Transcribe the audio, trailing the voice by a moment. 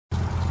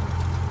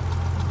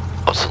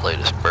What's the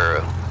latest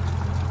borough?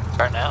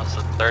 Right now it's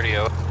a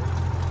 30-0.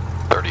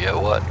 30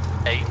 what?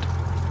 8.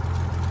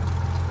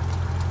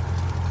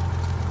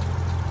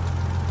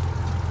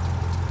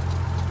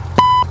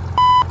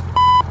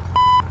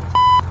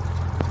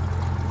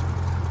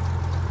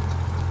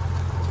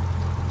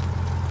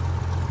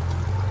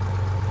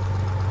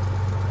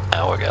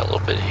 Now we got a little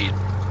bit of heat.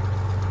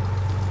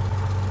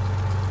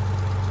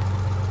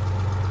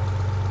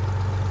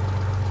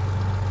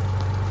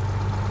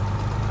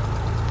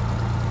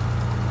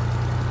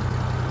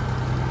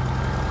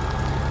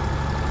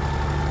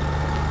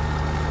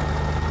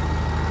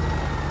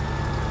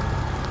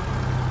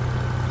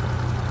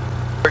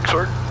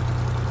 Bricksword.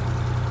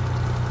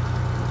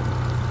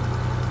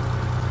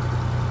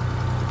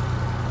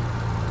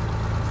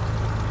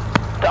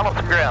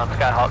 Donaldson ground,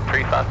 Skyhawk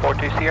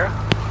 3542 Sierra.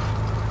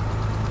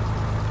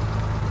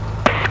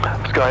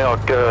 Skyhawk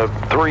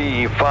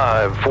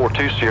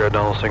 3542 Sierra,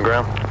 Donaldson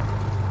ground.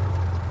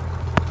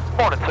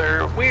 Morning,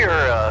 sir. We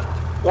are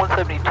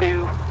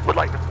 172. Would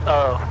like to,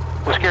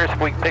 was curious if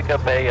we can pick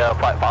up a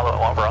flight follow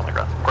while we're on the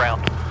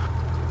ground.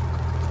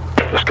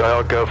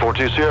 Skyhawk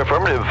 42 Sierra,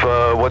 affirmative.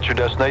 What's your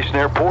destination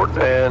airport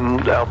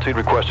and altitude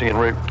requesting en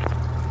route?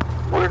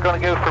 We're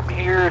going to go from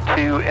here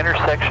to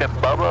intersection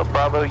Bubba,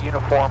 Bravo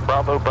Uniform,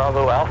 Bravo,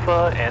 Bravo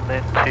Alpha, and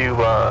then to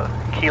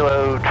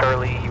Kilo,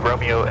 Charlie,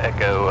 Romeo,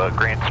 Echo,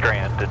 Grand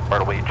Strand in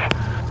Myrtle Beach.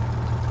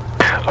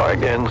 All right,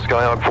 again,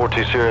 Skyhawk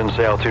 42 Sierra and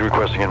say altitude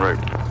requesting en route.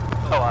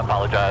 Oh, I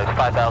apologize.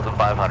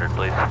 5,500,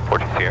 please.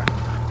 40 Sierra.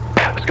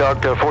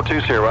 Skyhawk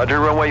 42 Sierra,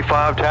 roger. Runway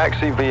 5,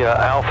 taxi via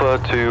Alpha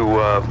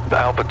to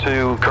Alpha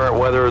 2. Current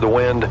weather, the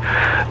wind 050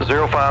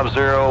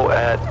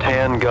 at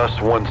 10, gust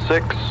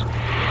 16.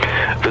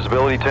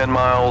 Visibility 10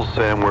 miles,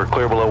 and we're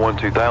clear below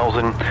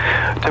 12,000.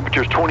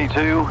 Temperature's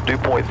 22, dew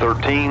point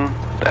 13,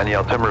 and the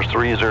altimeter's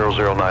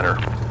 3009er.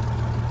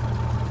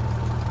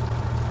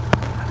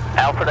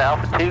 Alpha to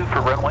Alpha 2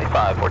 for runway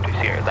 5, 42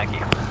 Sierra. Thank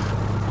you.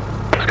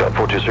 Scott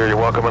 42 Sierra, you're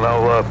welcome, and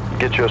I'll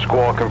get you a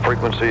squawk and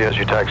frequency as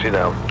you taxi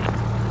down.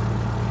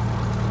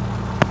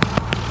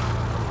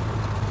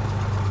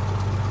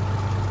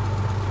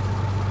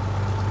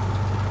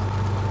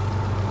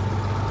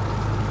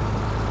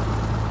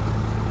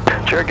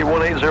 Cherokee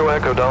 180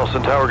 Echo,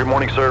 Donaldson Tower, good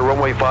morning, sir.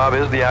 Runway 5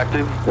 is the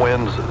active.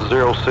 Winds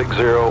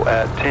 060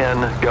 at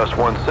 10, gust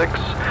 16.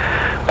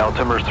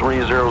 Altimeter's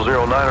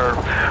 3009er.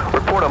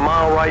 Report a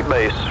mile right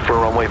base for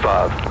runway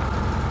 5.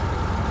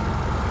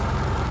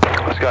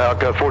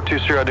 Skyhawk 42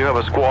 Sierra, I do have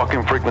a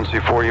squawking frequency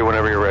for you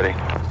whenever you're ready.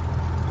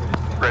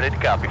 Ready to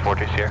copy,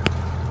 42 Sierra.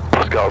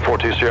 Skyhawk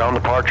 42 Sierra, on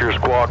departure,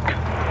 squawk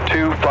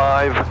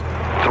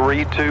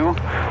 2532,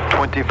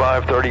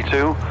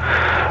 2532.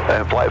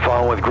 And flight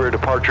following with Greer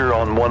departure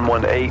on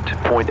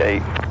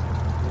 118.8.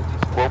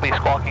 We'll be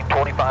squawking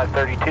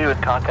 2532 and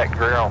contact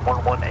Greer on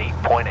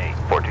 118.8,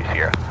 42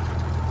 Sierra.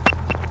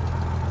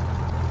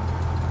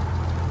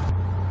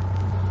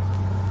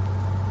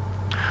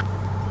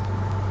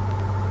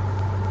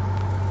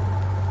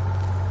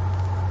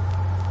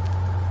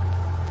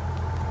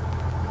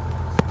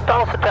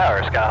 Donaldson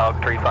Tower,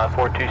 Skyhawk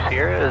 3542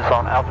 Sierra is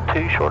on Alpha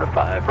 2, short of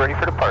 5, ready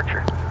for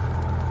departure.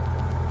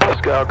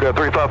 Skyhawk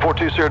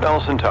 3542 Sierra,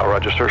 Donaldson Tower,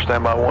 roger, sir.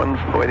 Standby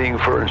 1, waiting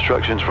for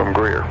instructions from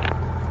Greer.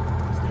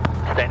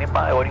 Standing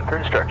by, waiting for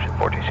instruction,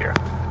 42 Sierra.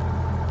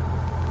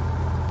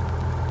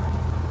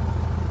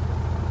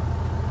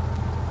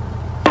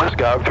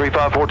 Skyhawk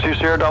 3542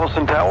 Sierra,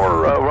 Donaldson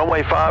Tower,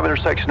 runway 5,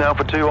 intersection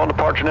Alpha 2, on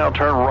departure now,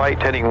 turn right,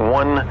 heading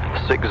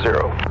 160.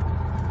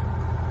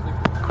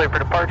 Clear for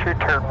departure,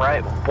 turn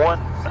right,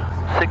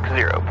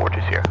 160,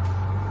 42 Sierra.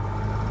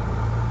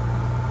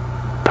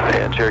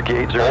 And Cherokee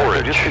 80,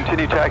 so just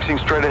continue taxiing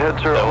straight ahead,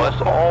 sir,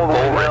 almost all the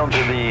way down to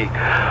the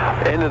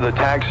end of the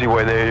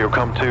taxiway there. You'll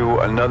come to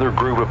another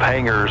group of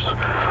hangars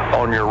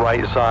on your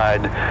right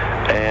side,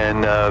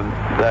 and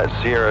that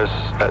Cirrus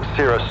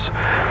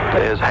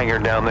is hangar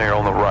down there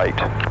on the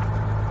right.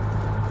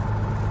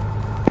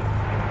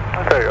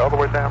 Okay, all the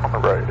way down on the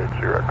right, it's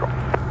your echo.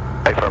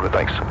 Affirmative,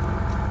 thanks.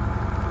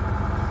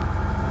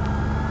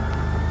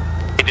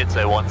 He did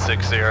say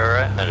 160,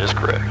 right? That is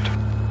correct.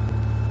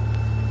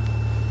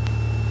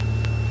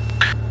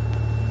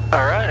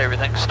 Alright,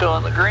 everything's still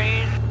on the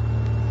green.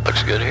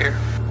 Looks good here.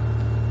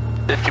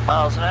 50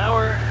 miles an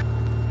hour.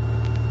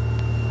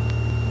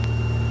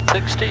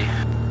 60.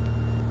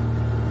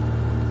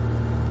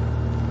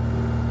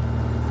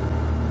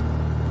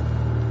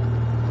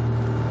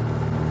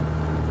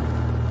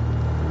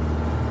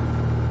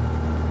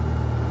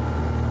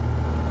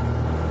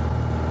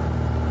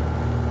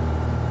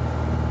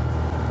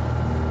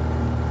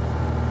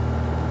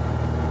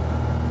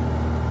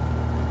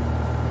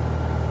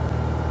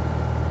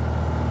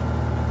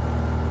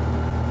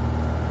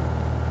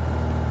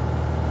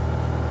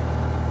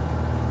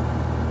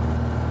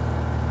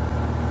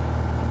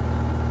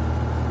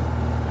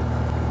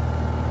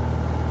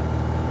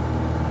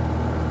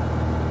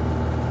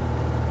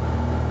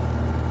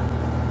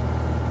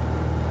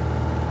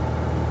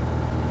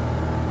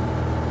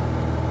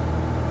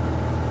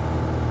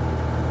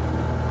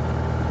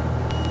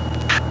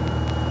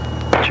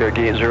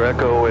 Cherokee 80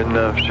 Echo,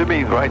 and should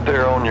be right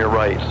there on your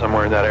right,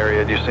 somewhere in that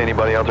area. Do you see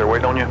anybody out there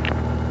waiting on you?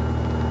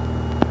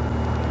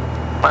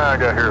 I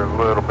got here a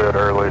little bit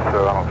early,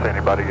 so I don't see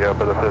anybody yet,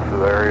 but if this is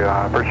the area,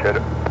 I appreciate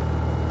it.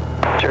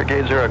 Cherokee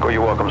 80 Echo,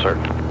 you're welcome, sir.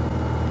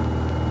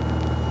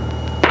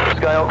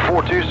 Skyhawk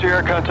 42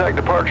 Sierra, contact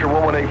departure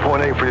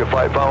 118.8 for your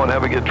flight following.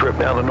 Have a good trip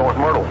down to North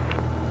Myrtle.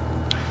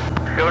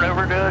 Going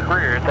over to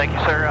Greer. Thank you,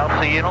 sir.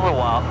 I'll see you in a little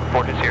while.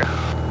 42 Sierra.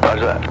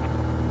 Roger that.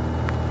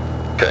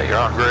 Okay, you're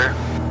on Greer.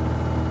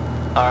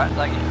 All right,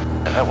 thank you.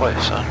 That way,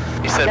 son.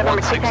 You said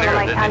November 160, 2 Tango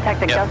Mike, didn't you?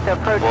 contact Augusta,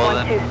 approach Well,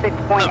 then-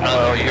 126.8.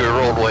 Oh, you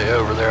rolled way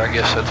over there. I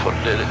guess that's what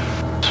did it.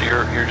 So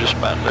you're just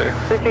about there.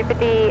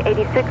 350,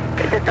 86,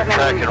 You're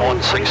tracking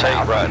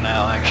 168 right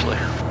now, actually.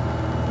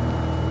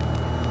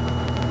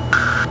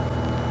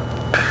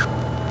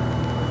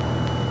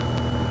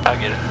 I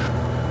get it.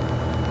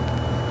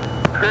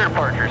 Greer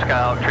departure,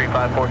 Skyhawk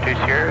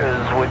 3542 Sierra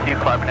is with you,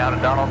 climbing out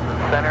of Donaldson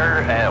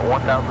Center at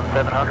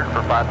 1,700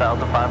 for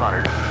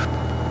 5,500.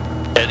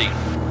 Eddie.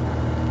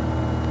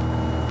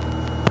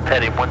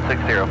 Heading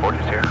 160,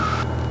 42 Sierra.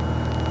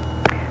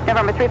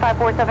 November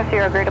 3547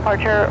 Sierra, Greer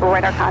departure,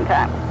 radar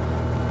contact.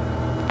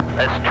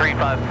 That's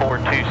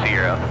 3542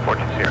 Sierra,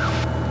 42 Sierra.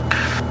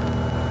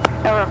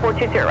 November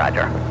 420,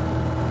 roger.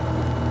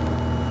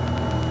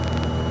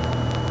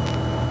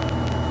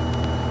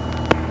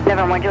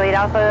 November 1 Juliet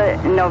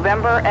Alpha,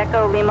 November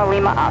Echo Lima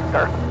Lima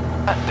Oscar.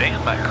 God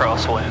damn that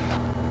crosswind.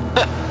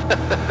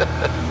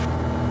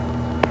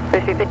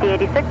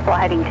 35086, fly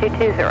heading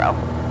 220.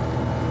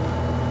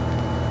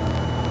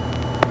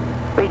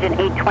 Region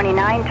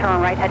 829,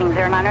 turn right heading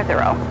 090.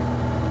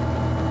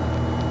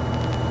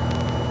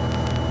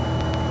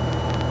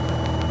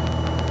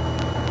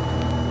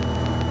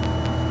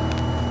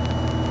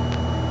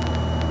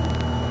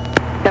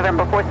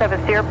 November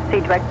 47 Sierra,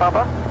 proceed direct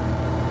Bubba.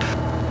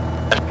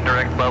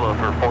 Direct Bubba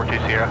for 42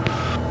 Sierra.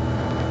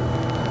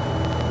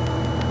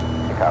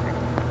 Copy.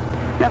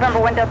 November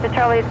 1 Delta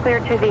Charlie is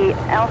cleared to the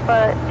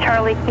Alpha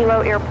Charlie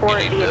Kilo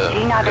Airport You need via to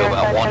G-Not go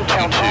about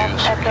intersection, 122,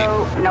 Golf so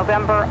Echo,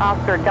 November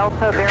Oscar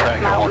Delta, Barrett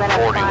tracking Mountain,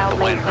 140 and with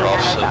the wind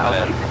across so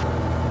bad.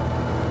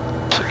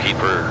 90,000. So keep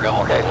her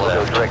going to Okay, the we'll go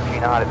left. direct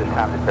G-Not at this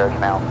time to Barrett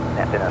Mountain,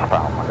 and then it's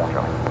final on Delta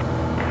Charlie.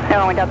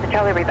 November 1 Delta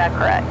Charlie, read back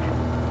correct.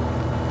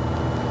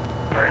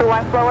 Who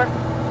wants slower?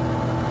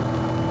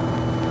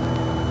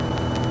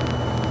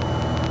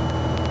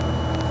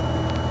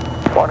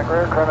 Morning,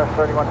 Greer, Kronos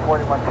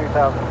 3141,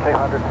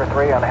 2,200 for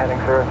 3 on heading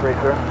 030.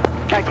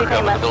 No, We're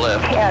coming to the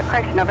left.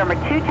 Correction, November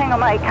 2 Tango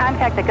Mike,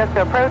 contact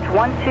Augusta approach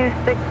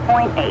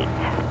 126.8.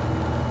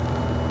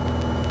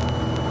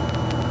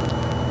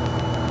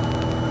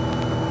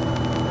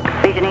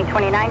 Region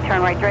 829,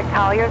 turn right direct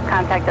Colliers,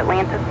 contact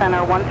Atlanta Center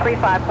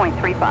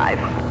 135.35.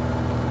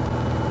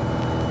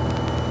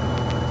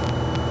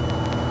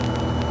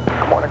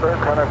 Morning, Greer,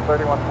 Kronos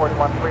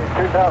 3141,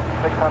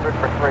 2,600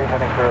 for 3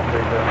 heading 030.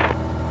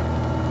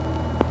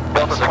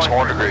 About 6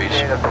 more degrees.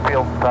 That's the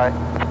field side.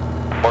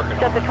 Working on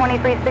Delta it.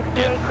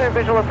 2368, clear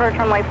visual approach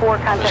runway 4,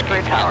 Just contact keep rear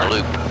you in tower. the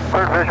loop.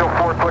 Clear visual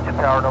 4, Twitching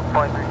Tower, no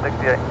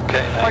 2368.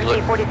 Okay, now you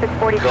look.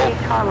 4643, Go.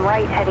 turn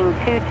right heading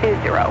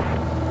 220.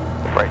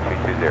 Right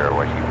 220,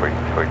 West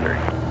 43.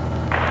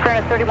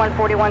 Kronos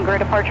 3141, Greer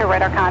departure,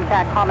 radar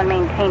contact, climb and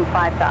maintain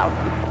 5,000.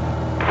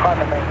 Climb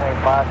and maintain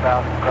 5,000,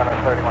 Kronos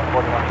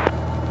 3141.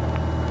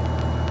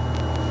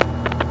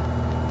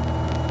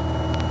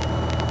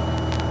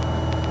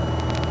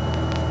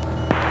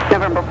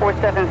 November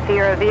 47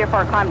 Sierra,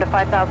 VFR climb to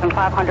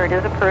 5,500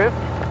 is approved.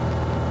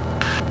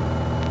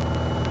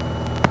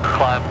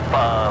 Climb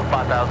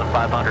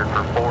 5,500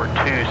 for 42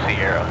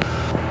 Sierra.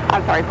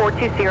 I'm sorry,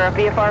 42 Sierra,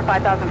 VFR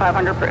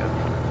 5,500 approved.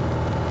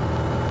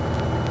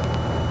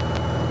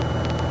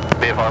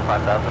 VFR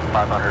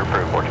 5,500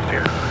 approved, 42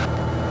 Sierra.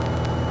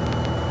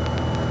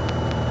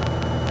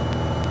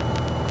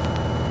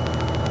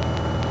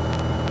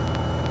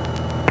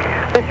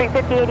 District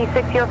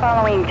 5086, you're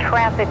following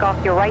traffic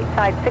off your right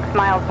side, 6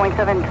 miles, Boeing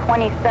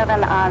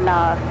 727 on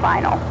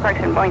final.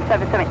 Correction, Boeing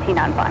 717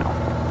 on final.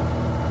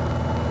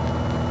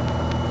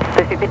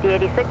 District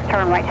 5086,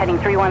 turn right heading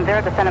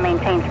 310, descend and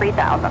maintain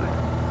 3,000.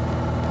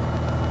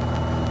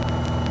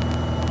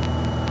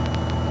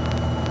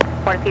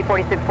 RC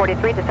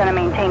 4643, descend and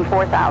maintain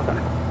 4,000.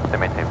 They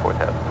maintain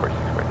 4,000,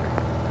 4643.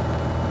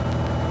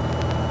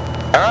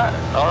 All right,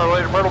 on our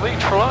way to Myrtle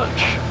Beach for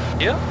lunch.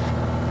 Yep.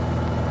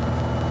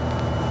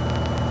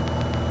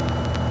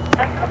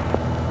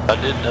 I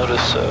did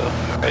notice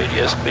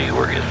ADSB,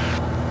 we're getting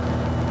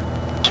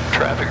some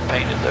traffic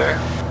painted there.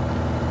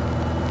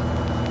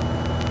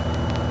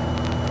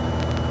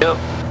 Yep.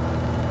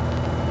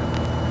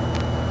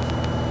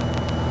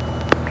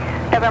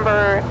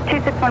 November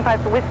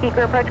 2615 for Whiskey,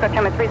 Greer approach, got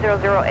time at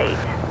 3008.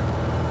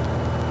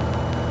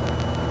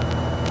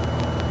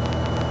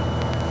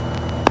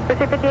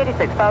 Pursuit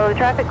 5086, follow the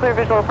traffic, clear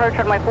visual approach,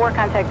 runway 4,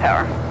 contact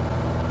tower.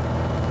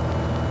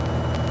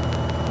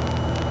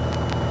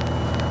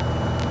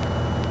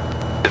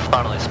 It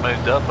finally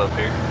smoothed up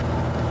here.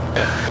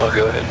 Yeah, I'll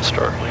go ahead and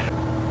start leaning.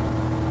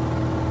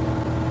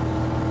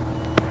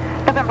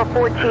 November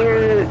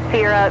 42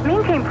 Sierra,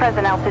 maintain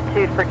present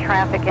altitude for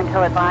traffic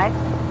until advised.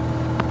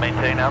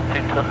 Maintain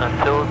altitude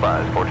until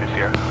advised, 42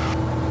 Sierra.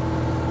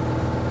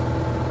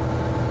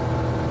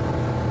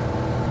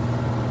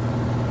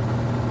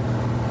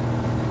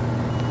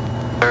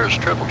 There's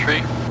Triple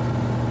Tree.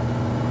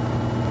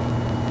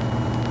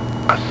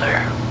 Right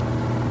there.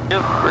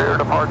 Rear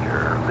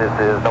departure. This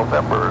is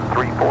November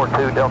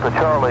 342 Delta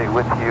Charlie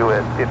with you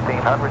at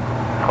 1500,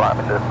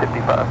 climbing to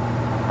 55.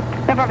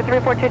 November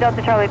 342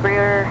 Delta Charlie,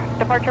 rear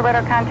departure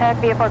radar contact,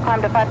 VFR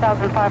climb to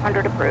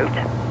 5,500 approved.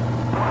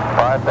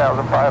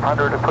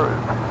 5,500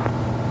 approved.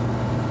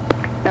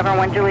 November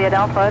 1 Juliet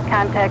Alpha,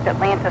 contact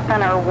Atlanta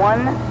Center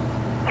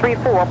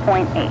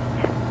 134.8.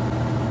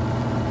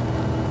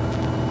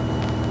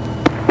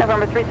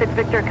 November 36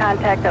 Victor,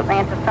 contact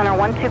Atlanta Center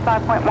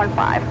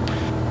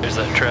 125.15. There's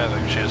that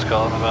traffic she was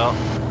calling about.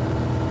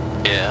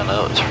 Yeah, I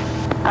know. It's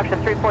Option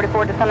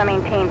 344, descend and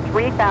maintain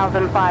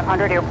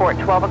 3,500, airport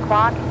 12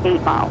 o'clock,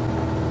 8 miles.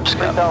 just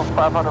got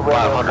 3,500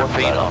 500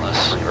 feet on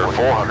us, or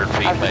 400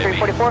 feet Option maybe.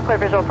 344, clear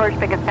visual approach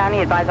Pickens County,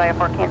 advise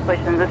IFR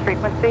cancellation of this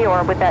frequency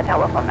or with that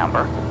telephone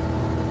number.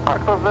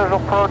 Clear visual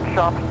approach,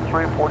 option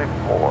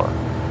 344.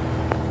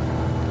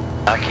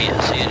 I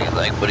can't see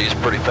anything, but he's a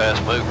pretty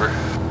fast mover.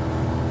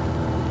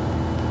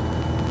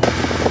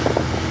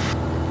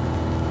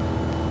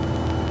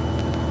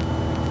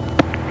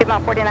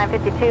 Seatbelt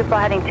 4952,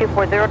 fly heading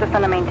 240,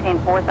 descend and maintain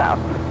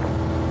 4,000.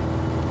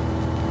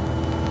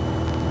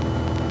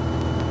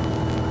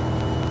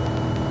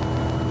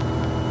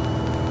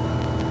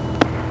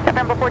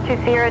 November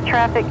 42 Sierra,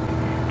 traffic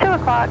 2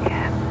 o'clock,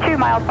 2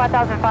 miles,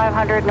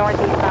 5,500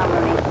 northeast bound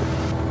Mooney.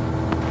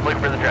 Wait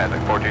for the traffic,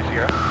 42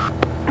 Sierra.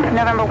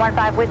 November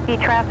 15 Whiskey,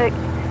 traffic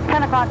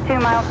 10 o'clock, 2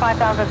 miles,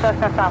 5,000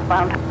 Cessna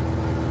southbound.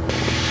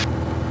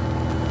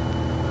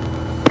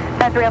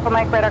 93 Alpha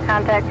Mike, radar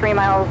contact 5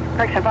 miles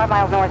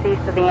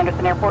northeast of the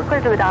Anderson Airport,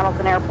 clear to the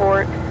Donaldson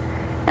Airport.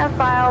 As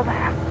filed,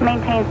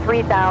 maintain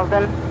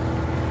 3,000.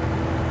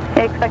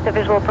 Expect a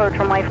visual approach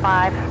from runway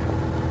 5.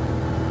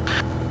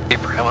 Keep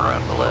her coming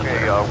around the left.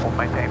 Okay, we'll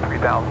maintain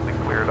 3,000 and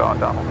cleared on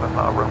Donaldson,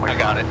 runway. I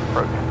got it.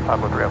 Approach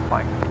 503 Alpha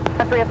Mike.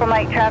 93 Alpha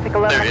Mike, traffic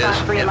 11 There it o'clock,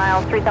 is. 3 Yep.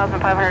 miles,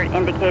 3,500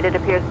 indicated,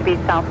 appears to be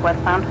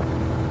southwestbound.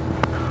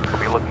 We'll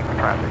be looking for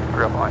traffic,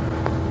 3 Alpha Mike.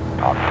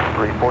 Option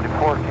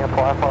 344, cancel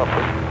IFR,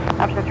 please.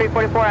 Option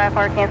 344,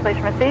 IFR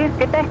cancellation received.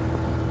 Good day.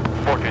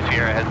 42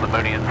 Sierra has the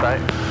Mooney in sight.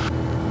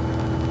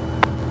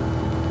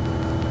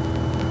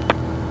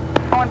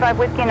 015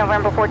 Whiskey,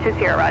 November 42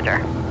 Sierra, roger.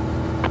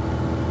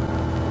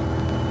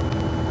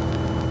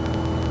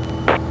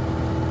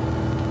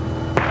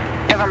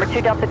 November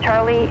 2 Delta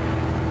Charlie,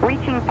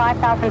 reaching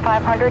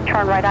 5,500,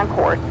 turn right on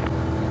course.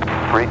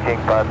 Reaching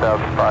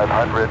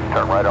 5,500,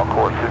 turn right on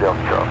course, 2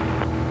 Delta Charlie.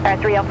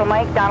 3 Alpha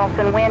Mike,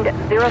 Donaldson wind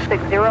 060 at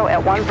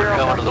 10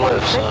 Coming to the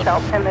left, son.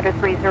 altimeter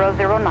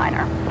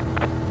 3009er.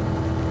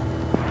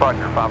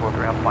 Roger,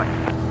 503 Alpha Mike.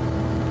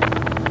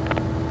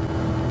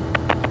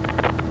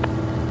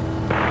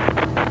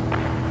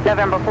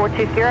 November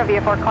 42 Sierra,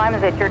 VFR climb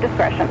is at your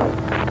discretion.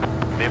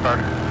 VFR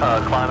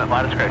climb at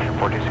my discretion,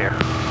 42 Sierra.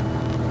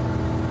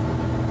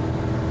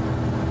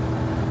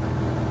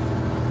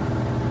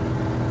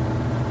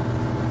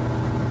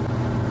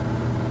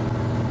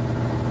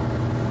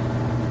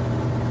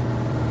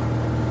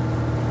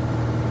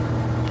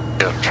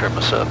 Gotta trim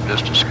us up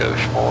just a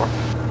skosh more.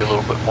 Get a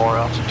little bit more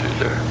altitude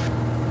there.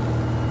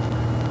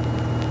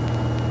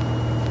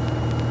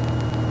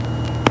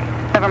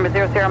 November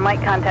 00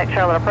 Mike, contact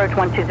Charlotte approach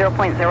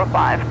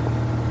 120.05.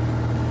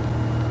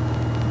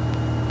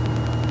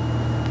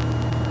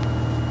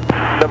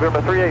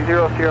 November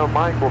 380 Sierra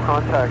Mike will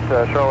contact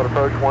Charlotte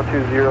approach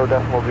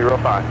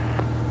 120.05.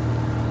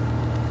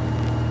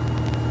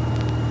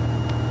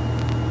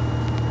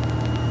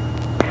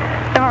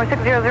 November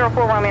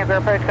 6004 Romeo Air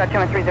approach, got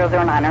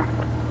 23009er.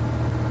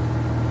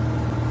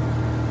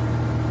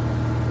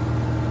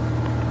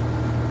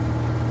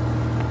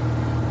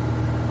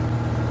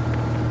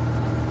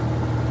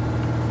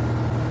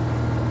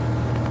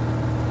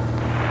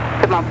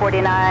 Come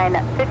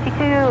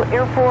 4952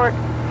 airport,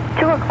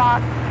 2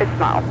 o'clock, 6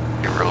 miles.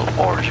 Give her a little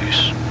more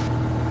juice.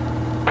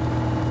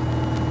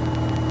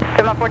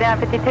 Come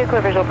 4952,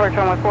 clear visual approach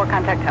runway 4,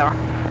 contact tower.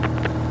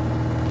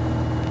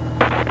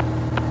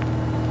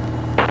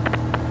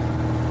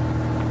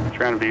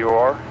 Strand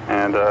VOR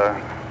and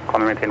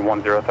climb and maintain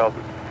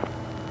 10,000.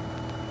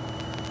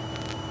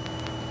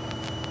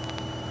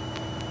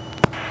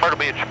 Myrtle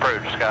Beach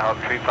approach, Skyhawk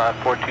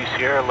 3542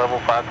 Sierra, level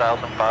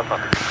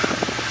 5,500.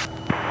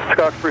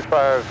 Skyhawk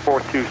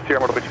 3542 Sierra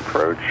Myrtle Beach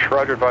approach.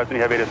 Roger, advising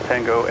you have ATC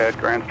Tango at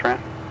Grand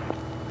Strand.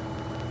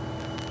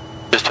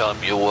 Just tell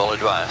him you'll well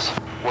advise.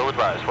 Well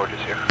advised,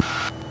 42 Sierra.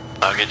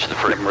 I'll get you the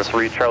Number frequency.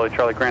 3 Charlie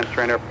Grand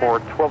Strand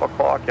Airport, 12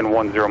 o'clock and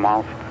 10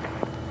 miles.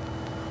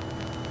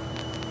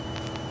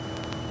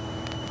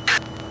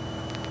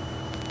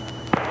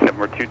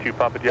 Number 22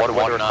 Papa Diablo,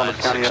 weather at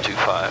Olympus County.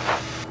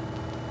 19625.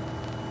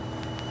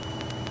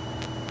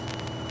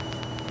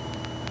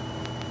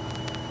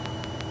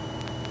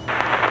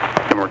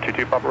 Number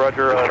 422 Papa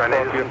Roger,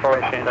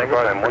 VFR change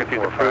frequency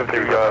is approved.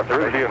 There is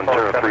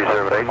VFR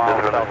traffic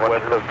miles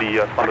southwest of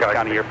the Columbus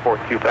County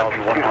Airport,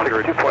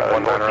 2100,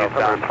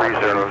 northeastbound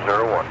 3001.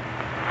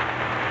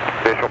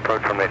 Visual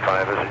approach runway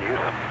 5 is in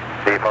use.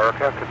 VFR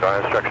aircraft,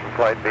 advise instruction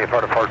flight.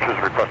 VFR departures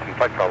requesting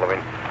flight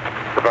following.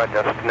 Provide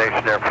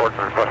destination airport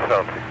and request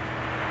altitude.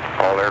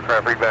 All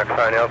aircraft read back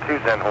sign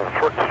L2s and hold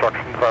short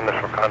instructions on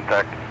initial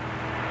contact.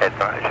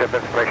 Advise ship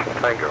information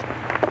Tango.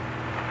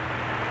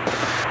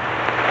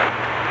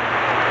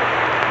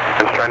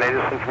 Strand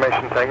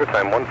information Tango,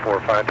 time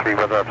 1453,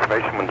 weather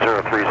observation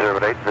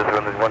 10308,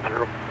 visibility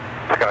 10,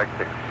 sky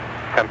clear.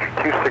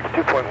 Temperature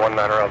 262.19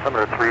 around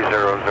altimeter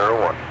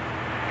 3001.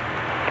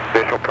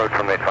 Visual approach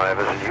runway 5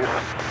 is in use.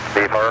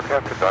 VFR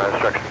aircraft, advise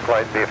instruction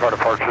flight. VFR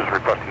departures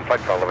requesting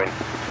flight following.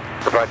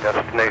 Provide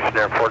destination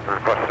airport and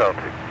request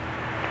altitude.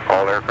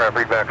 All aircraft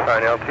read back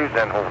sign L2s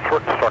and hold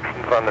short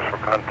instructions on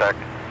initial contact.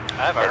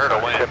 I haven't heard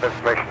of wind. Ship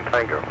information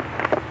Tango.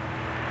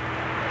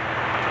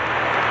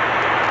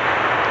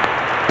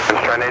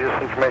 Strand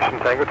information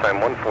Tango,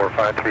 time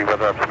 1453,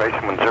 weather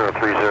observation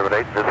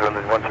 10308,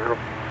 visibility 10,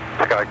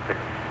 sky clear.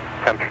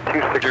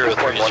 Temperature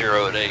 262.1.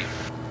 0308.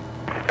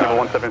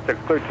 176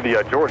 cleared to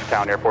the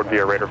Georgetown Airport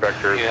via radar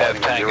vectors. You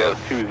have Tango.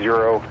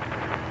 020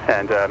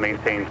 and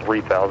maintain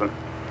 3000.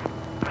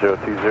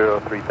 020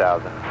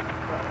 3000,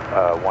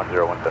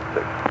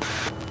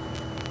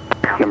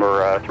 10176.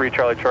 Number 3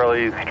 Charlie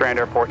Charlie, Strand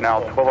Airport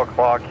now 12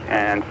 o'clock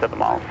and 7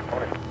 miles.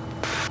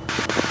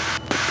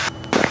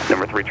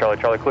 Number 3 Charlie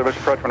Charlie, clear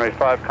visual approach, runway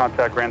 5,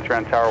 contact Grand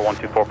Strand Tower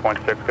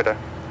 124.6, good day.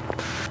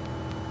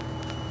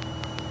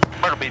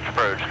 Myrtle Beach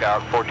approach,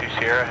 Skyhawk 42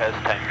 Sierra has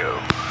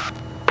Tango.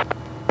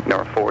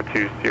 Number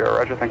 42 Sierra,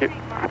 roger, thank you.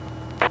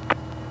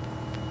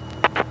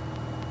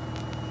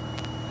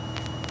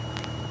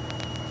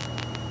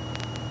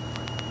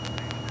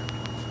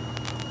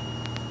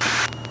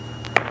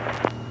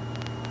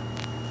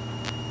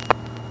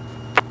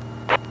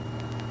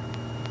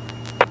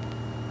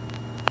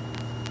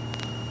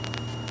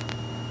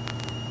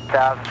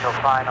 Until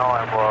final,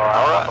 and we'll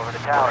hop over the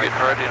tower. We're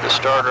getting ready to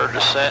start our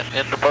descent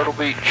into Myrtle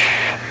Beach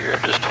here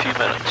in just a few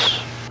minutes.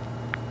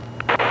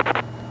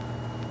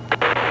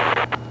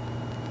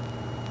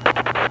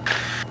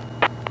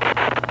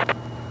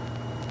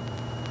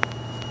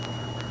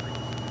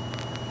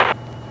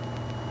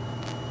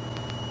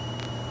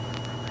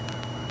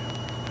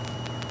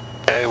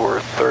 Okay,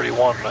 we're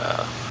 31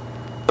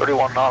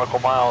 nautical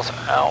miles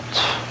out.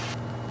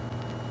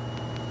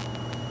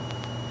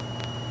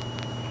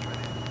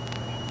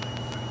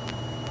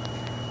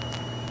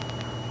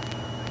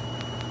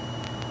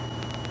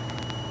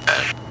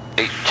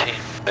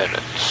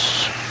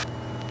 Minutes.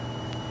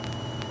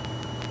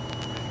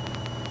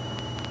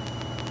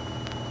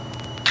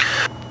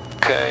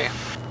 Okay,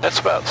 that's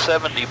about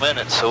 70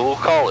 minutes, so we'll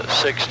call it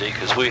 60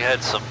 because we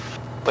had some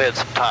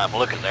time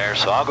looking there.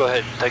 So I'll go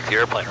ahead and take the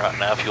airplane right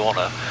now if you want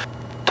to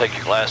take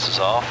your glasses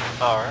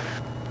off. All right.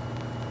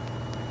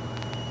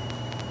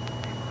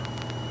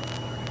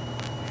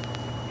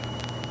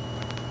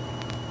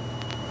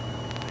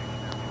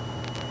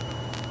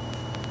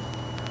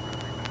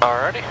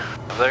 Alrighty,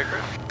 there.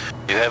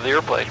 You have the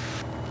airplane.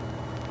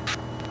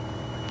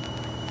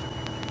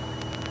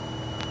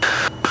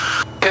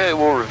 Okay,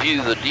 we'll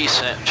review the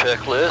descent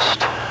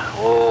checklist.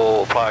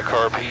 We'll apply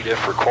carb heat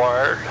if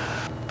required,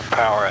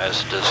 power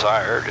as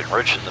desired,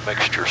 enriching the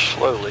mixture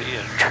slowly,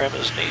 and trim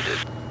as needed.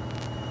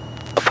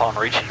 Upon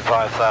reaching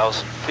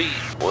 5,000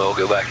 feet, we'll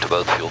go back to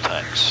both fuel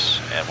tanks,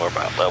 and we're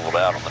about leveled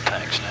out on the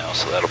tanks now,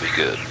 so that'll be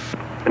good.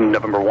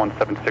 November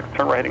 176,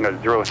 turn right heading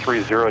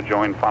 030,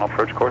 join final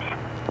approach course.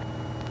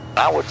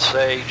 I would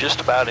say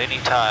just about any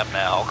time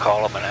now,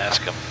 call them and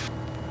ask them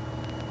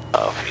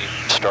if he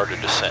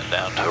started descent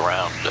down to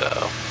around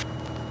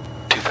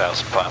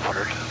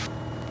 2,500.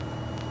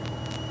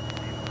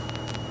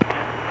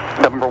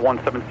 November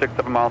 176,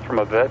 7 miles from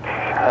Yvette,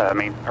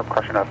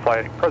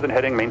 flight present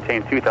heading,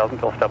 maintain 2,000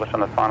 until established on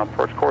the final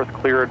approach course,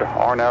 cleared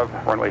RNAV,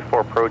 runway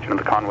 4 approach into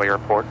the Conway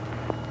Airport.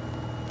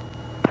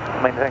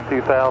 Maintain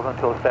 2,000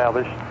 until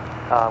established,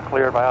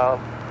 cleared for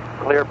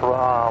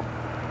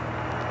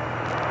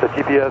the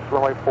GPS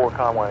runway 4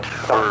 Conway.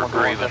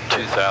 We're even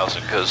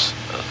 2,000 because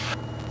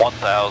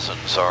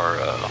 1,000s are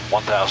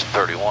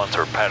 1,031s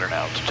are pattern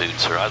altitude,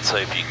 sir. I'd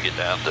say if you can get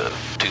down to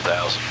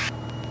 2,000.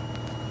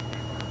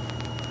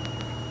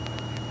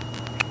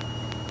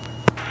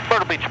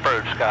 Myrtle Beach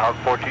approach, Skyhawk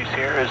 42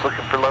 Sierra is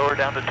looking for lower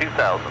down to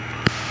 2,000.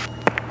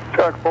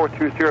 Skyhawk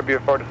 42 Sierra,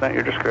 VFR descent,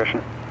 your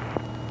discretion.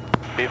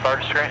 VFR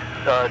descent,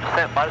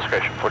 my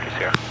discretion, 42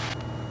 Sierra.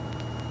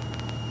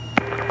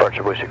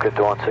 Departure Bush,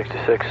 Equipment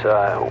 166,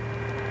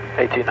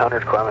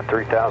 1800, climbing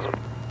 3000.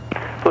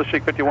 Blue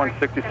Sheik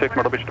 5166,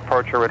 Myrtle Beach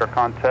departure, radar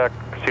contact,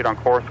 proceed on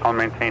course, on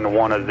maintain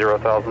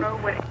 10,000.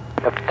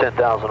 Up to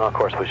 10,000 on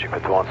course, Bush,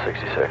 Equipment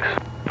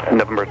 166.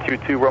 November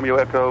 22, Romeo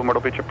Echo,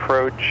 Myrtle Beach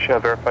approach,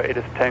 verify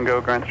ATC Tango,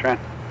 Grand Strand.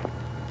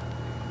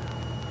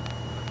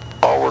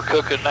 Oh, we're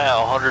cooking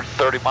now,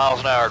 130 miles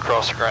an hour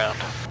across the ground.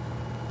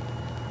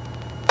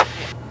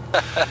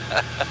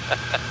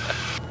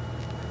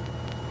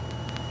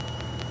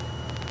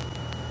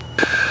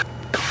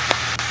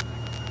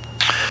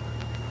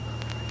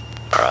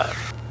 Alright,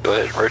 go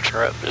ahead and richen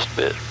her up just a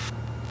bit.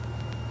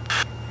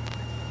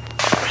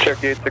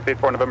 Cherokee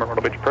 8684 November,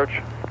 Myrtle Beach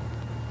approach.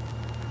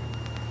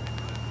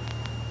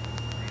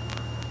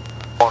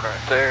 One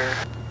right there.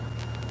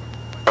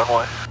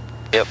 Runway.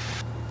 Yep.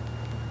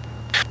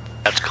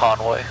 That's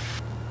Conway.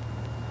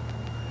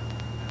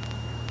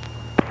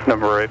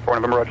 Number 84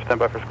 November, roger, stand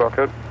by for squawk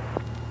code.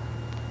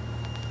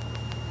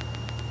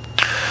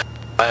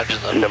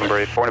 Imagine the November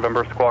 84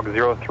 November, squawk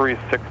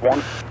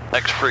 0361.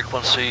 next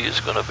frequency is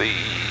going to be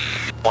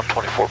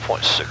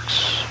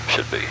 124.6,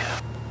 should be.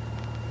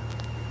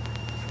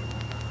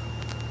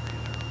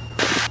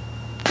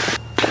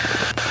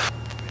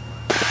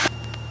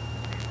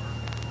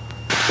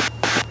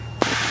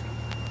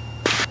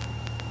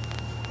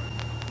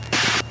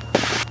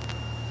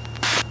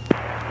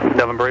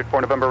 November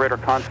 84 November, radar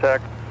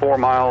contact 4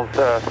 miles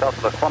south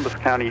of the Columbus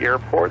County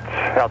Airport.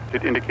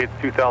 Altitude indicates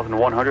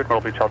 2,100.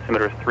 Myrtle Beach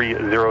altimeter is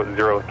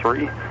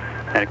 3003.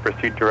 And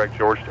proceed direct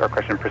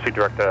proceed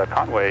direct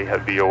Conway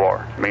at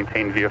VOR.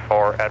 Maintain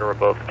VFR at or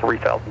above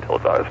 3,000 until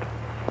advised.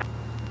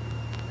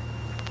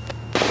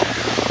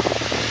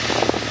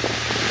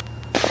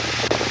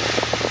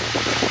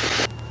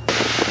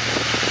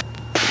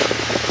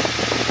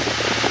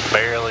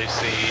 Barely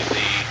see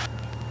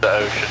the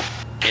ocean.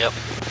 Yep.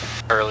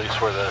 Or at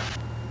least where the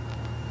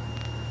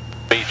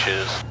beach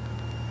is.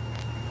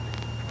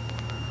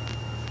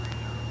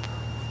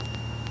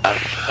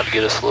 I'd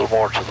get us a little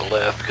more to the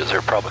left because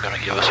they're probably going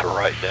to give us a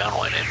right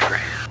downwind entry.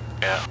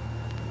 Yeah.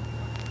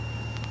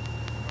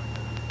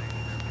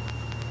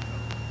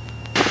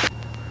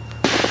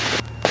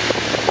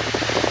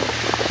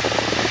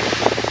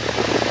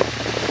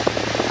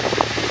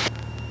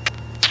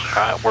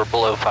 Alright, we're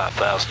below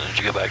 5,000. Did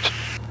you go back to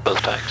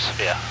both tanks?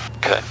 Yeah.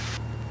 Okay.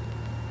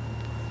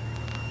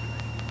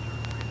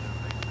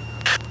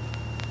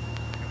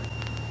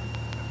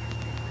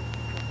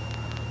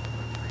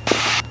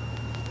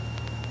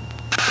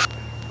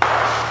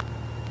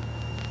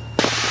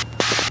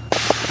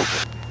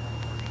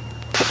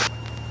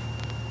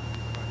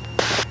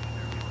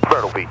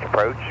 Myrtle Beach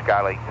approach,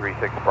 Skylink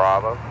 36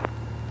 Bravo.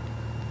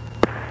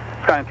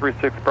 Skyline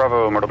 36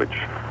 Bravo, Myrtle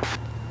Beach.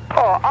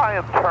 Oh, I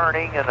am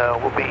turning and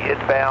will be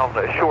inbound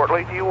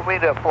shortly. Do you want me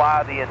to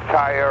fly the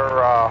entire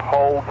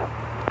hold?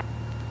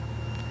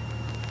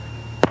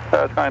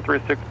 Skyline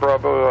 36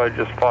 Bravo, I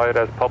just fly it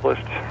as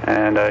published,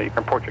 and you can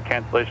report your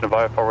cancellation of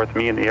IFR with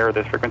me in the air of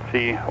this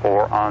frequency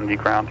or on the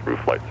ground through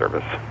flight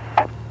service.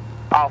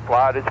 I'll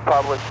fly it as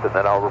published and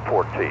then I'll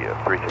report to you,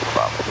 36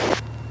 Bravo.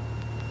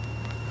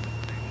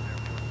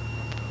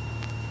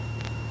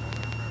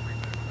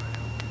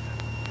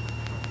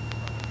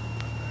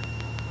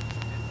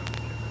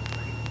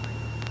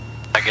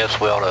 I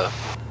guess we ought to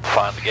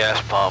find the gas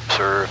pumps,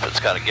 or if it's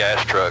got a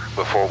gas truck,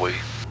 before we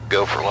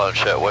go for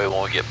lunch. That way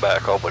when we get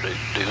back, all we need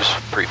to do is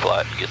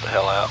pre-flight and get the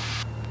hell out.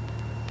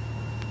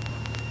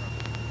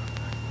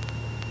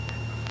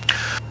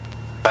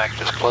 In fact,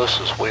 as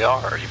close as we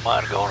are, you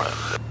might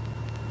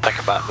think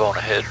about going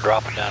ahead and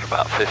dropping down to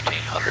about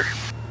 1,500.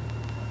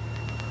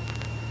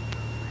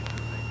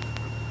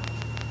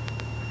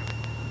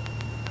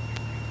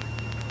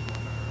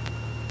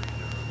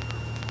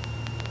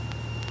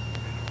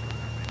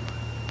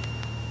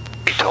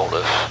 He told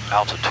us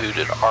altitude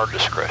at our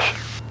discretion.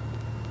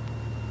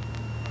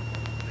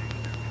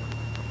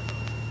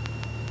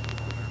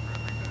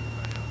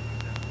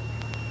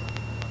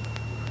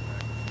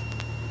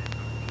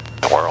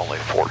 We're only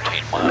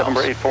 14 miles.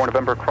 November 84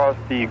 November, cross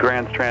the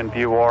Grand Strand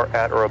VOR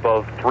at or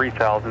above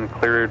 3,000,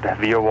 cleared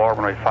VOR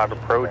runway 5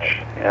 approach,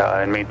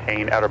 and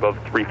maintain at or above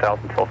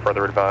 3,000 until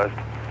further advised.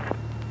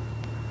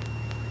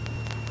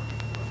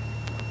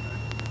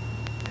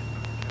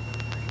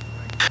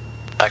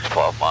 Next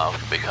 12 miles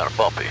can be kind of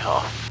bumpy,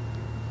 huh?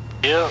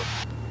 Yep.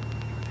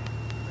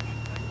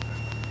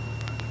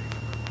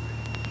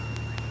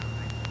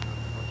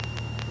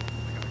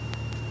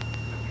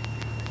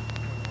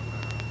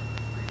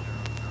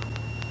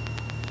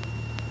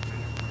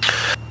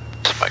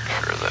 Let's make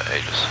sure the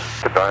Aegis.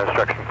 Goodbye,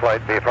 instruction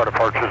flight, VFR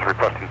departures,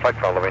 requesting flight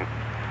following.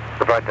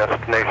 Provide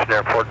destination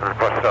airport and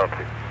request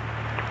altitude.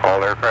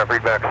 All aircraft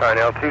read back sign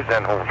altitudes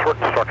and hold short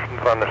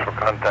instructions on initial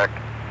contact.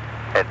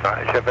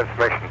 Advise ship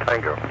information,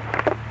 Tango.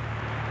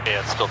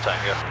 Yeah, it's still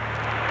Tango.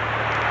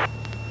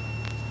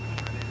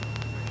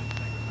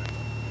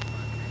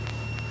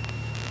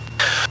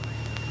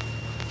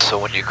 So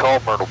when you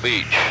call Myrtle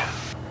Beach,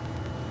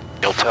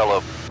 you'll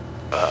tell them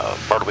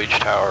Myrtle Beach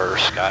Tower,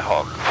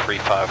 Skyhawk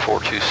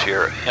 3542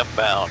 Sierra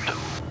inbound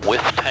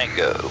with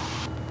Tango.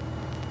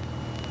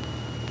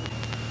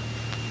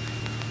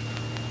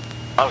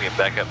 I'll get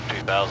back up to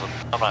 2,000.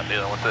 I'm not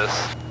dealing with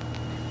this.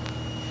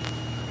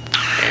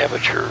 Yeah,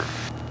 but you're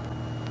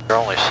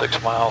only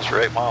 6 miles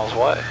or 8 miles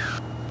away.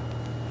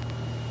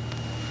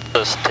 So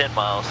it's 10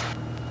 miles.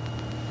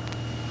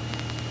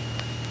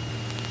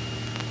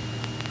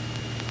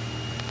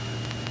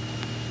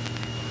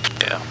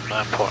 Yeah,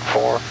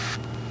 9.4.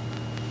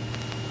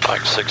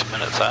 Like 6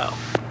 minutes out.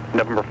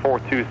 November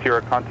 42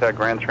 Sierra, contact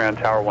Grand Strand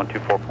Tower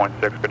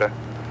 124.6, good day.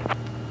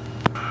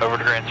 over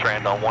to Grand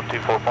Strand on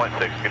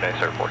 124.6. Good day,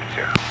 sir. 40.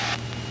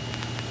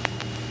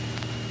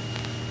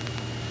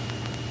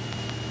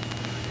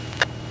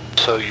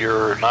 So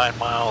you're 9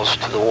 miles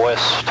to the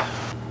west.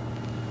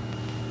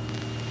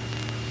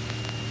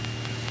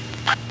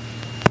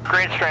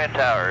 Grand Strand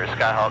Tower,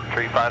 Skyhawk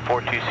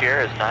 3542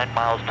 Sierra is 9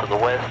 miles to the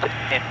west,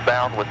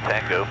 inbound with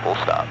Tango, full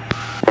stop.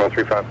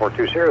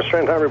 3542 Sierra,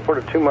 Strand Tower, report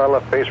a 2 mile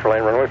left base for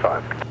lane runway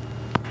 5.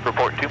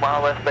 Report 2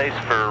 mile left base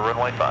for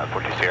runway 5,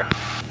 42 Sierra.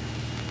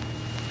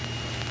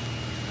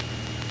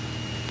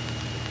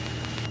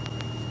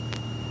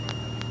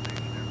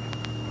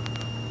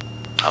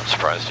 I'm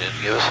surprised you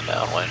didn't give us a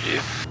downwind, you.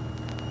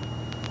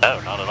 No,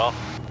 not at all.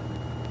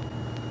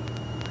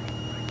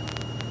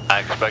 I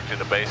expected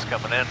a base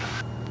coming in.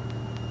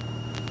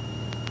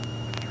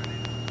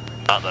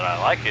 Not that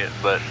I like it,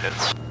 but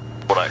it's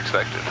what I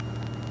expected.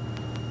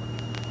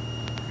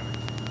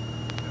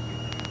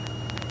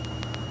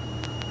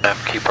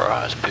 Have to keep our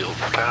eyes peeled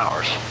for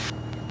towers.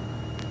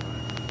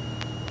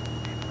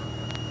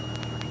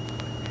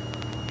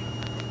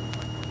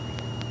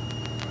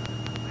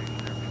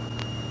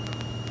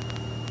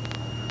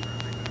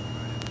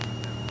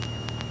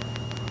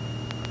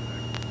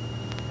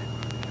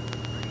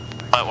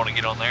 Might want to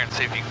get on there and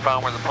see if you can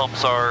find where the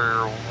pumps are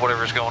or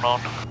whatever's going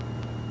on.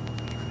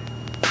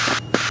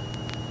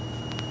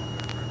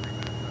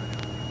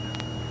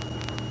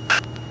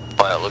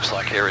 Well, it looks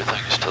like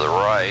everything's to the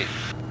right.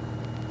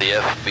 The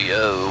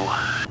FBO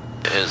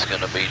is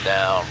going to be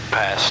down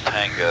past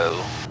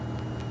Tango.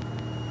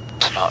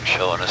 It's not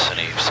showing us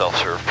any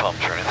self-serve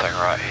pumps or anything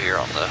right here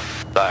on the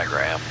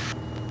diagram.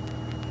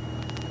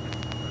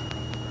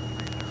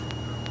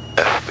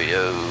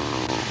 FBO.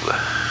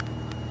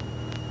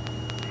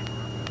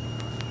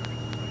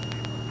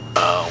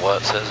 Well,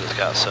 it says it's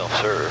got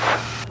self-serve.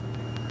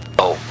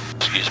 Oh,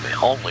 excuse me,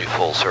 only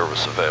full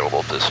service available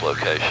at this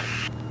location.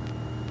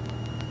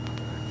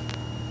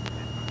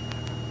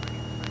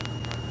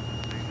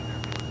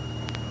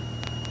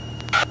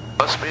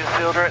 Must be a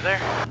field right there?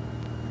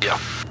 Yeah.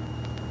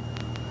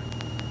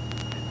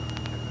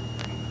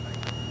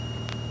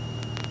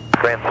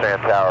 Grand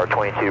Strand Tower,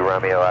 22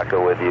 Romeo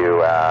Echo with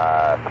you,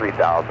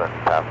 3,000,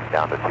 passing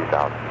down to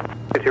 2,000.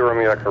 22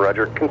 Romeo Echo,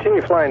 roger.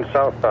 Continue flying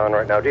southbound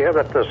right now. Do you have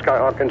that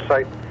Skyhawk in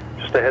sight?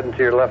 Just ahead and to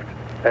your left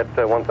at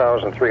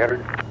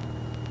 1,300?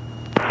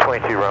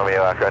 22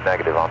 Romeo Echo,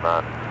 negative on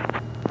that.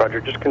 Roger,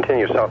 just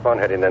continue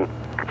southbound heading in.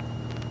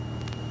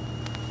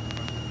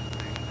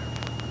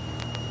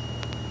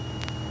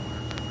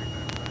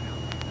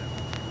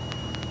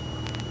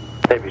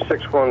 Navy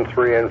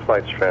 613 in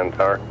flight, Strand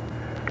Tower.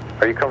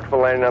 Are you comfortable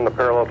landing on the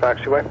parallel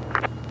taxiway?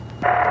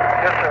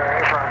 Yes,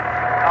 sir.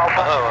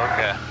 Alpha. Oh,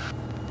 okay.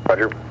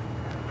 Roger.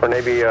 For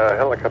Navy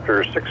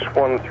helicopter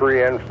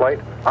 613 in flight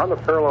on the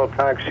parallel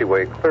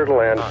taxiway, clear to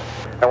land.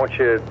 I want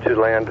you to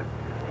land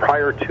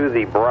prior to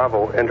the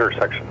Bravo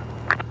intersection.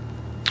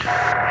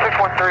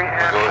 613 in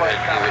Go flight. ahead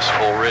and give us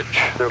full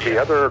rich. There'll be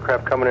other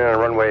aircraft coming in on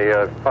runway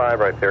 5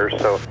 right there,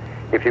 so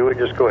if you would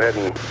just go ahead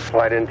and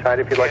slide in tight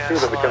if you'd like to.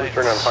 They'll be coming to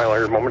turn on final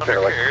here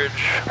momentarily. Carriage,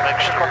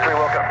 mixture,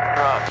 welcome.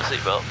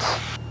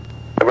 Seatbelts.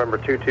 November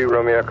 22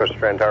 Romeo Echo,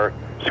 Strand Tower.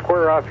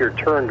 Square off your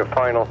turn to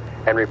final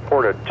and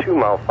report a 2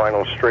 mile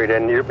final straight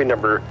in. You'll be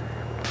number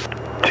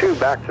 2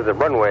 back to the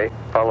runway,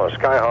 follow a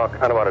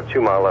Skyhawk on about a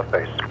 2 mile left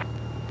base.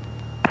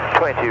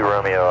 22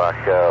 Romeo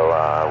Echo,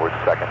 we're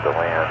second to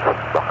land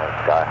behind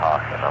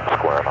Skyhawk, and I'm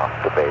squaring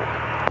off the base.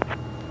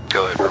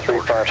 Go ahead.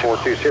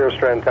 3542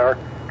 Strand Tower.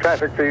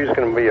 Traffic for you is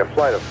going to be a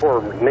flight of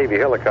 4 Navy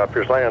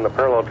helicopters landing on the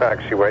parallel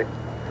taxiway.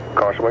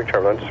 Caution wake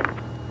turbulence.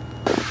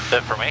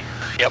 That for me?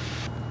 Yep.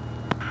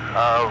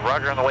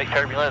 Roger on the wake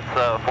turbulence.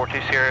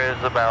 42 Sierra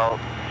is about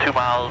 2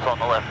 miles on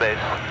the left base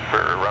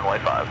for runway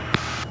 5.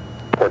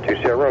 42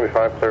 Sierra, runway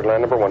 5, cleared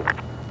land number 1.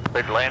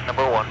 Cleared land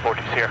number 1,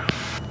 42 Sierra.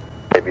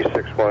 Navy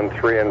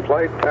 613 in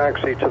flight.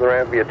 Taxi to the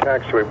ramp via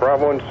taxiway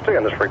Bravo, and stay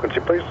on this frequency,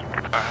 please.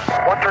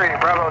 13,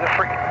 Bravo, this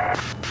frequency.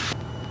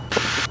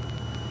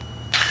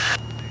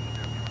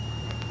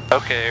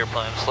 Okay,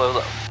 airplane, slow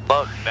the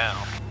fuck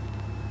down.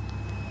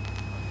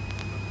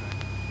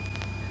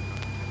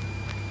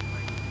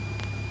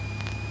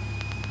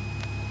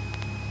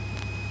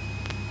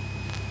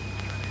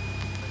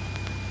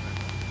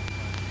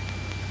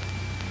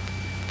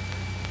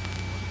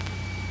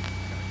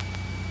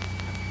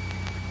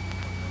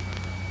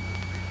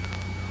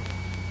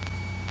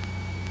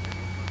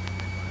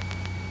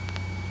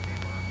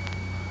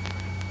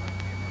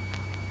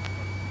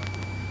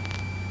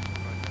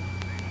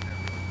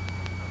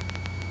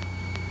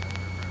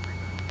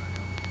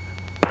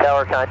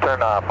 Tower, can I turn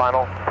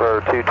final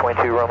for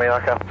 222 Romeo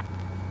Echo?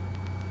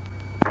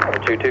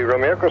 22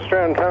 Romeo Echo,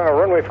 Strand Tower,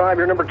 runway 5,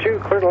 you're number 2,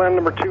 clear to land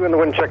number 2, and the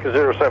wind check is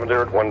 070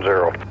 at 10.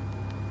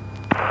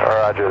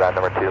 Roger that,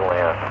 number 2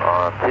 land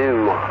on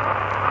 2,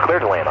 clear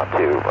to land on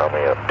 2,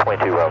 Romeo,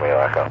 22 Romeo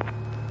Echo.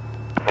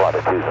 A lot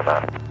of 2s in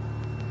that.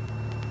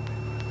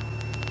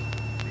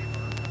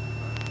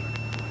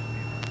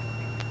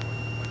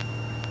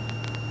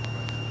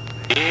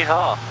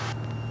 Yeehaw.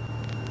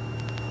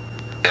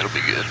 That'll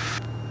be good.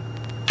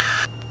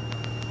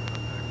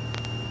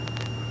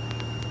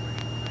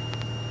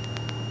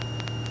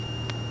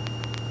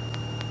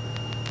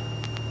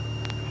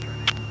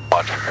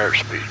 watching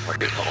airspeed. We're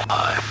getting a little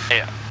high.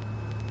 Yeah.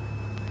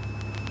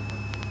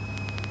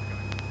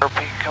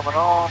 RP coming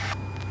on.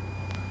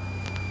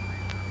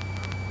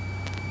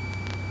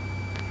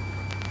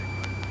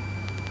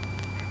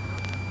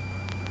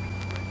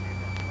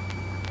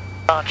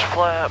 Launch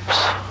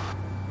flaps.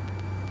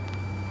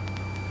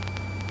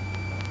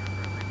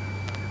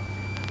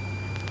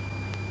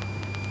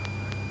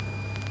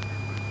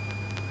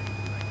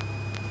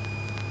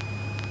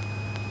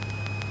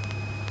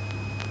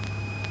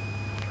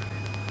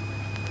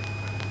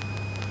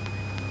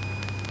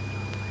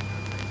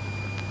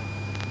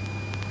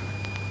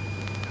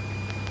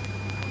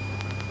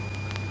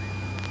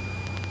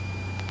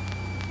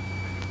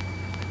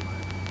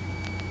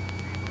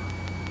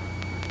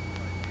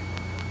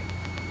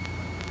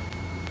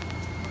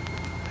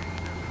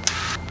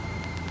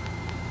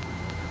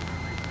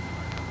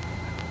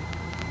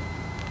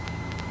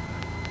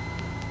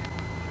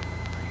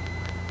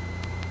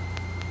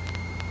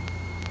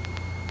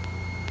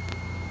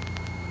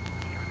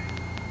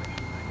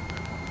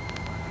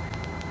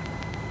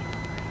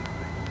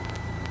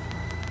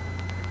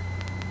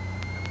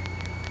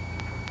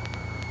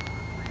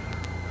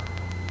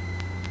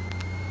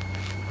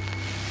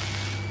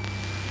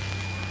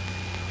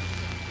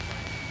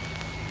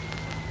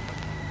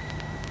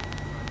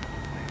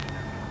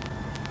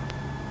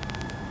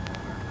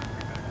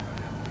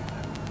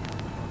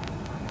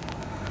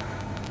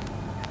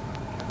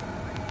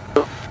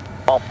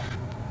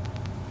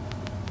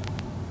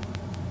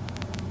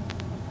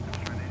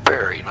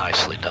 Very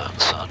nicely done,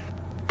 son.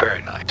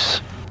 Very nice.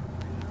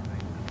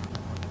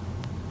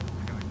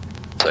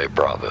 Say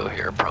Bravo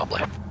here,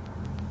 probably.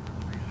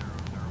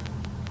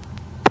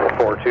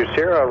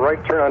 420,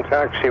 right turn on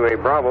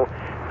taxiway Bravo,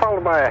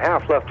 followed by a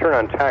half left turn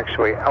on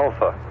taxiway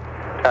Alpha.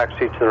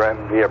 Taxi to the right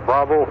via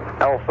Bravo,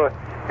 Alpha,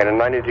 and a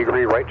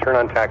 90-degree right turn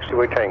on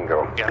taxiway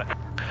Tango. Got it.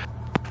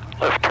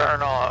 Left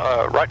turn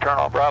on, right turn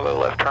on Bravo,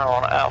 left turn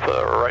on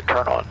Alpha, or right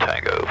turn on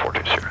Tango,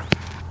 420.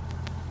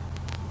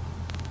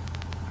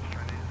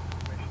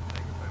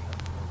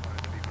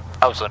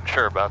 I was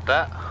unsure about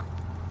that.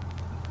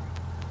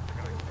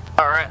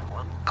 Alright,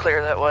 we'll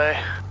clear that way.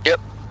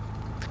 Yep.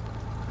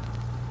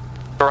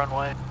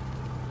 Runway.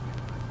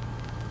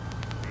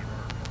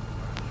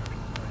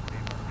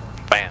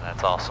 Man,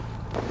 that's awesome.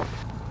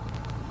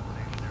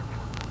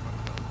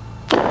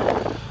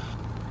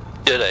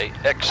 Did an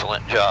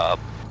excellent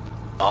job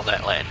on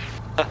that landing.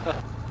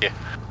 Yeah.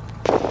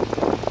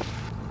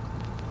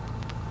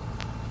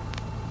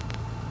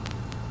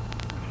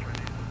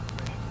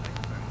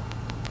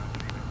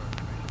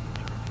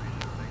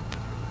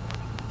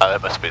 Oh,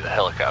 that must be the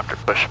helicopter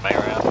pushing me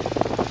around.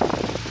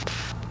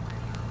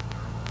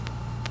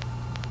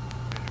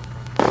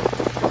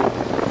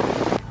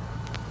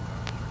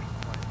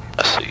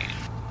 I see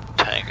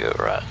Tango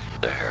right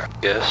there, I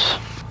guess.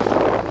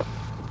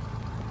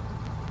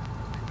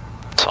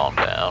 It's on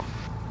down.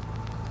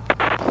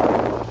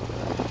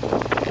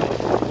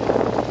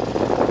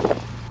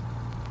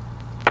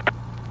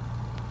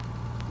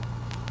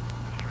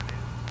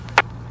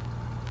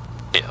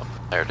 Yeah,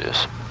 there it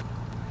is.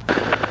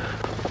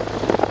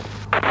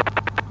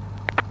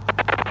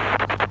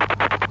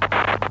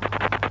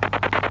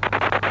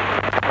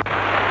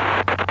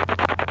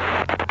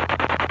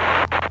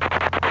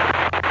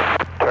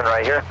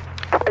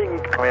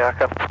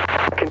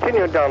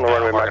 Continue down the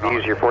runway might be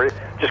easier for you.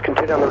 Just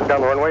continue down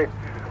the runway.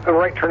 A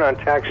right turn on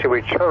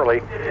taxiway Charlie.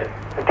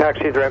 And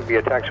taxi to the right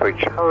via taxiway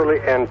Charlie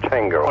and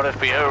Tango. What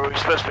FBO are we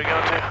supposed to be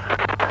going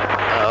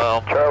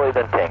to? Charlie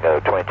then Tango,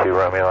 22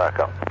 Romeo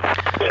Echo.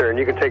 Sir, and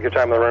you can take your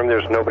time in the room.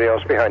 There's nobody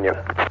else behind you.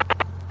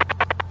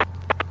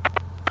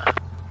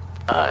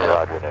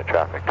 Roger, no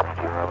traffic,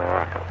 22 Romeo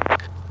Echo.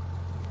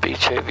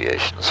 Beach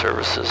Aviation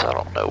Services, I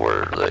don't know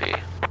where they...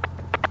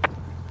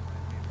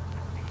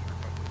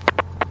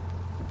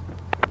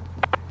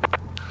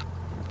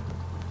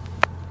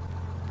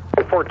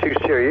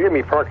 420, you're going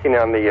to be parking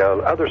on the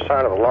other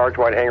side of the large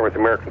white hangar with the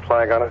American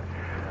flag on it,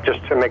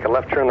 just to make a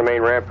left turn in the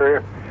main ramp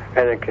area,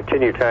 and then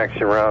continue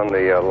taxi around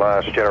the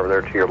last jet over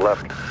there to your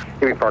left.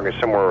 You'll be parking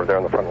somewhere over there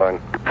on the front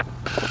line.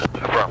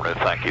 Affirmative,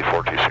 thank you,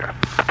 420.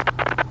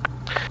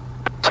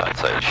 Side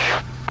stage.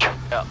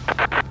 Yeah.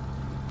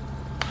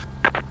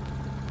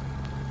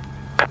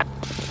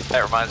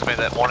 That reminds me of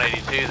that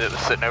 182 that was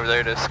sitting over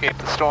there to escape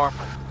the storm.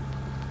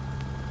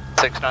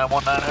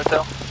 6919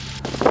 Hotel.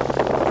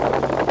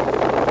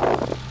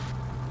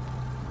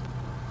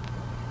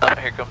 Oh,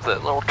 here comes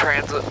that little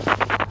transit.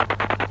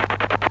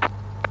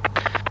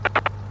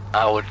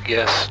 I would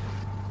guess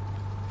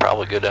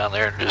probably go down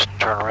there and just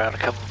turn around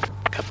and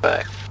come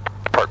back.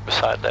 Park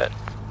beside that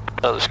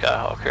other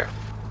Skyhawk here.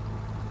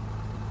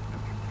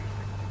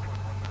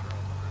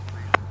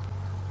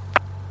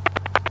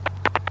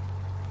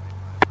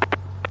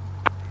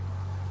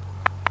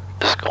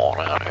 Just go on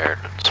out here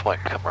and swing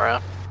and come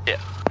around. Yeah.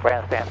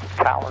 Grand Strand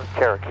Tower,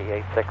 Cherokee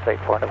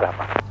 8684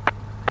 November.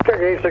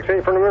 Cherokee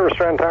 868 for November,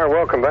 Strand Tower,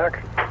 welcome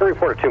back.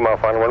 Report a 2 mile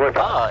final runway.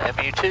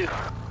 MU2.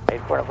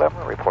 84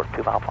 November, report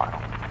 2 mile final.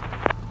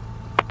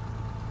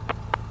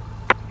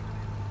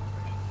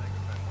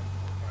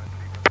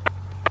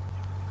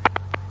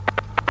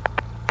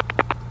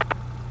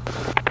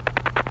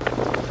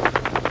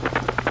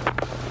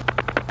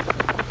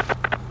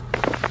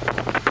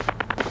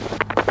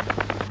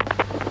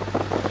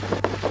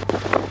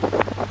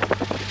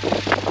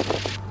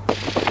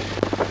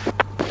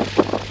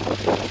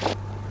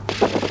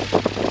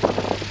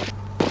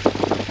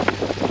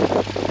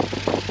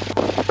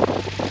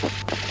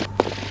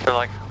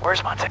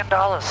 Where's my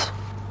 $10?